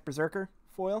 Breakneck Berserker.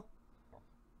 Foil.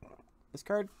 This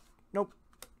card. Nope.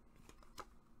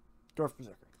 Dwarf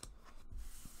Berserker.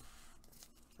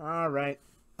 Alright.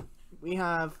 We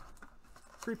have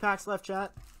 3 packs left,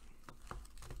 chat.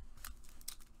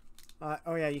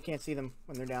 Oh yeah, you can't see them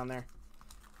when they're down there.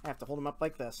 I have to hold them up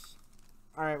like this.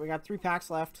 Alright, we got 3 packs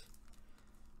left.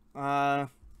 I'm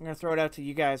going to throw it out to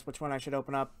you guys which one I should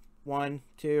open up. 1,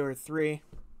 2, or 3.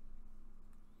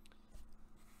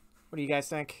 What do you guys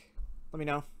think? Let me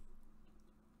know.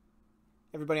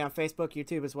 Everybody on Facebook,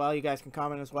 YouTube as well. You guys can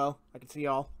comment as well. I can see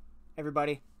y'all.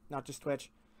 Everybody, not just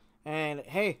Twitch. And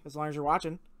hey, as long as you're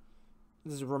watching,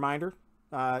 this is a reminder.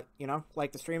 You know,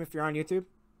 like the stream if you're on YouTube.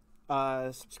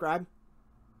 Subscribe.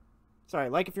 Sorry,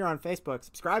 like if you're on Facebook.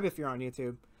 Subscribe if you're on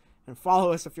YouTube. And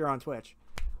follow us if you're on Twitch.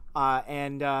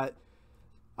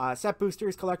 Set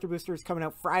boosters, collector boosters coming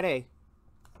out Friday,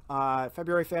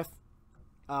 February 5th.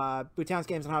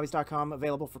 BootownsGamesandHobbies.com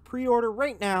available for pre-order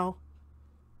right now.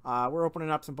 We're opening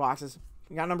up some boxes.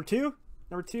 We got number 2.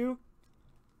 Number 2.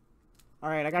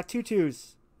 Alright, I got 2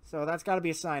 2s. So that's got to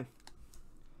be a sign.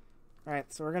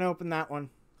 Alright, so we're going to open that one.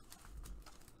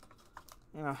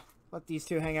 Yeah, let these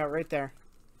 2 hang out right there.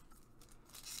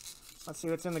 Let's see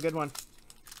what's in the good one.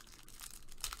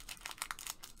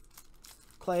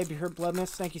 Clay, Be Heard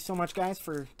Bloodness, thank you so much, guys,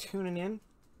 for tuning in,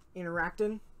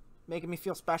 interacting, making me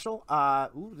feel special.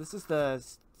 Ooh, this is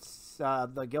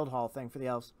the guild hall thing for the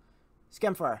elves.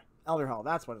 Skemfar, Elder Hall,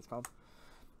 that's what it's called.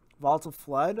 Vault of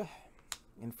Flood,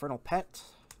 Infernal Pet,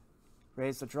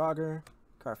 Raise the Draugr,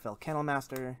 Carfell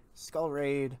Kennelmaster, Skull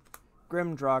Raid,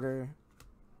 Grim Draugr,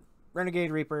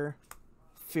 Renegade Reaper,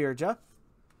 Firja,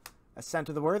 Ascent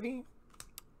of the Worthy,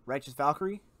 Righteous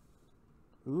Valkyrie,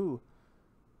 ooh,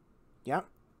 yep,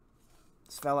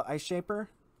 Svella Ice Shaper,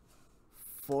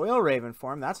 Foil Raven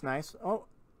Form, that's nice. Oh,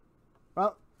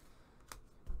 well,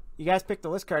 you guys picked the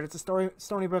list card. It's a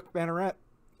Stony Brook Banneret.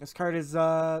 This card's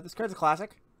a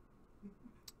classic.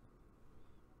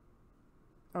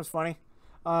 That was funny.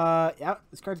 Yeah,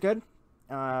 this card's good.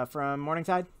 From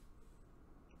Morningtide.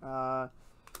 The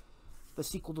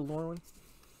sequel to Lorwyn.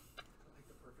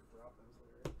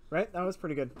 Right? That was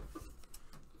pretty good.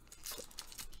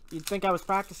 You'd think I was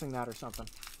practicing that or something.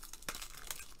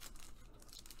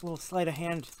 A little sleight of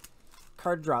hand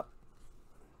card drop.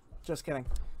 Just kidding.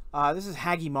 This is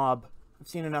Haggy Mob. I've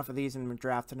seen enough of these in the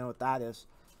draft to know what that is.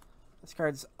 This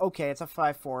card's okay. It's a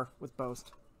 5/4 with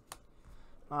Boast.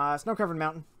 Snow-Covered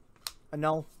Mountain.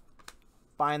 Annul.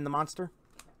 Bind the Monster.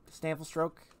 Snaffle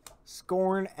Stroke.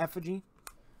 Scorn Effigy.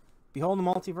 Behold the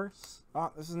Multiverse.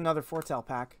 Oh, this is another Foretell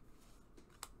pack.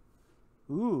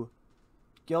 Ooh.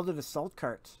 Gilded Assault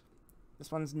Cart.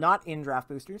 This one's not in draft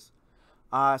boosters.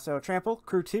 So Trample,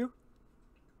 Crew 2.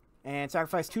 And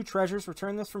sacrifice 2 treasures.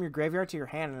 Return this from your graveyard to your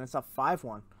hand, and it's a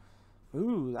 5/1.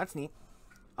 Ooh, that's neat.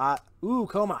 Ooh,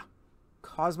 Coma.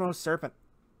 Cosmos Serpent.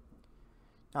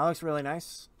 That looks really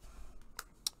nice.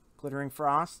 Glittering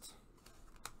Frost.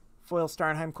 Foil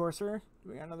Starnheim Courser. Do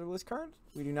we got another list card?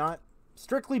 We do not.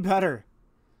 Strictly Better.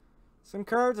 Some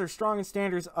cards are strong in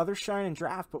standards, others shine in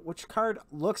draft, but which card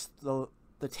looks the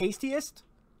tastiest?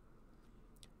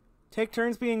 Take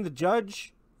turns being the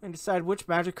judge and decide which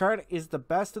Magic card is the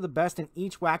best of the best in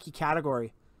each wacky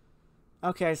category.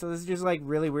 Okay, so this is just like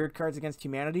really weird cards against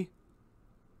humanity.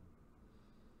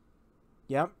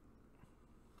 Yep.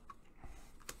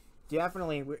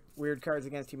 Definitely weird cards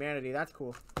against humanity. That's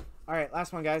cool. Alright,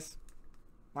 last one, guys.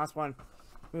 Last one.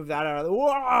 Move that out of the...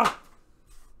 Whoa!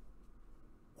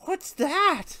 What's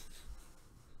that?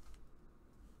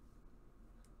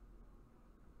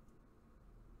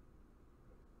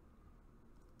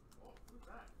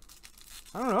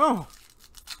 I don't know.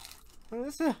 What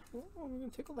is this? Oh, I'm gonna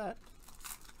tickle that.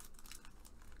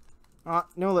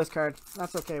 No list card.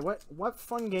 That's okay. What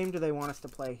fun game do they want us to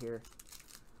play here?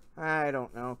 I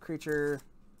don't know. Creature.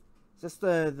 Is this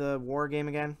the war game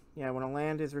again? Yeah, when a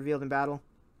land is revealed in battle,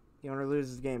 the owner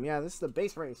loses the game. Yeah, this is the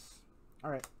base race.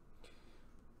 Alright.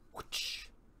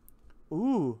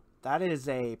 Ooh, that is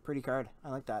a pretty card. I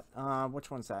like that.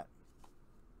 Which one's that?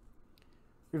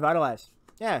 Revitalize.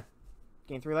 Yeah.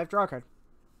 Gain 3 life, draw a card.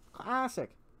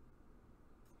 Classic.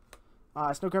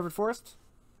 Snow-covered forest.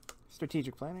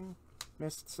 Strategic planning.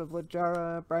 Mists of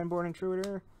Littjara. Brineborn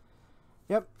Intruder.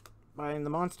 Yep. Buying the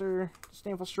monster.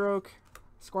 Disdainful Stroke.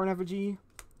 Scorn Effigy.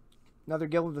 Another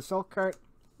Guild of the Sulk card.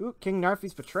 Ooh, King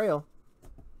Narfi's Betrayal.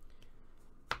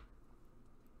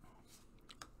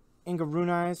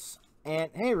 Ingarunize.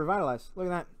 And hey, Revitalize. Look at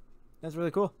that. That's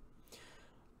really cool.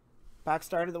 Pack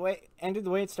ended the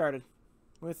way it started.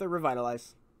 With a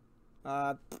Revitalize.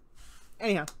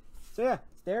 Anyhow. So yeah,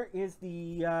 there is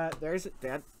the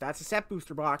that's a set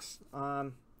booster box.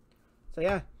 So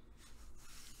yeah.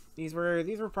 These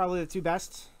were probably the two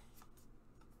best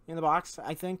in the box,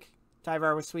 I think.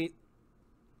 Tyvar was sweet.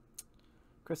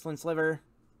 Crystalline Sliver,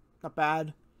 not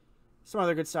bad. Some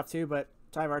other good stuff too, but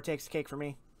Tyvar takes the cake for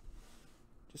me.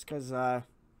 Just because,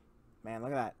 man,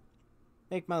 look at that.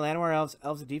 Make my Llanowar Elves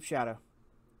of Deep Shadow.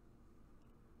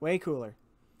 Way cooler.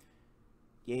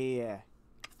 Yeah.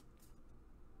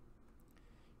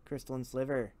 Crystalline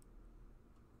Sliver.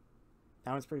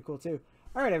 That one's pretty cool too.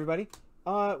 Alright, everybody.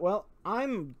 Well,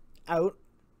 I'm out.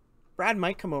 Brad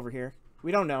might come over here.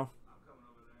 We don't know. I'm coming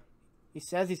over there. He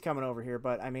says he's coming over here,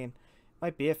 but I mean,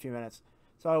 might be a few minutes.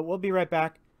 So we'll be right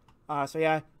back. So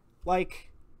yeah,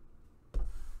 like,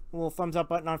 little thumbs up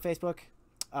button on Facebook.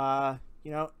 Like,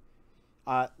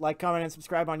 comment, and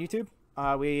subscribe on YouTube.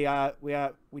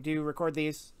 We do record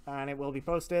these, and it will be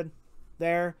posted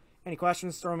there. Any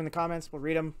questions, throw them in the comments. We'll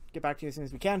read them. Get back to you as soon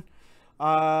as we can.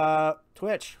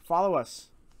 Twitch, follow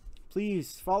us.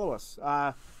 Please follow us.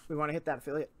 We want to hit that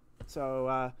affiliate.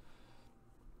 So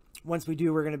once we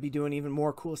do, we're going to be doing even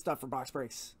more cool stuff for box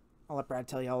breaks. I'll let Brad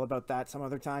tell you all about that some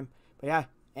other time. But yeah,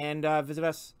 and visit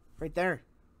us right there.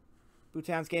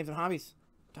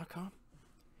 BootownsGamesAndHobbies.com.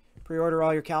 Pre-order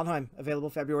all your Kaldheim. Available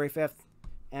February 5th.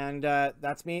 And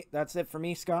that's me. That's it for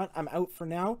me, Scott. I'm out for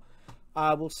now.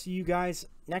 We'll see you guys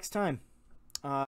next time.